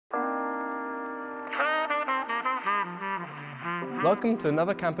Welcome to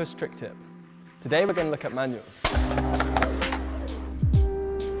another campus trick tip. Today we're going to look at manuals.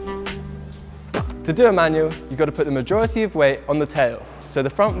 To do a manual, you've got to put the majority of weight on the tail, so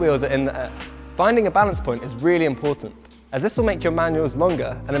the front wheels are in the air. Finding a balance point is really important, as this will make your manuals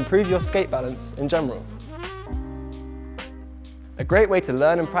longer and improve your skate balance in general. A great way to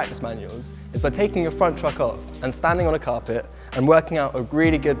learn and practice manuals is by taking your front truck off and standing on a carpet and working out a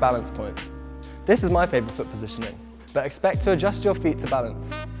really good balance point. This is my favourite foot positioning, but expect to adjust your feet to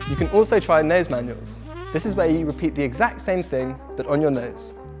balance. You can also try nose manuals. This is where you repeat the exact same thing, but on your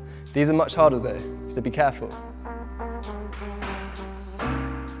nose. These are much harder though, so be careful.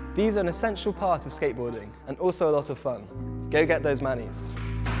 These are an essential part of skateboarding and also a lot of fun. Go get those manis.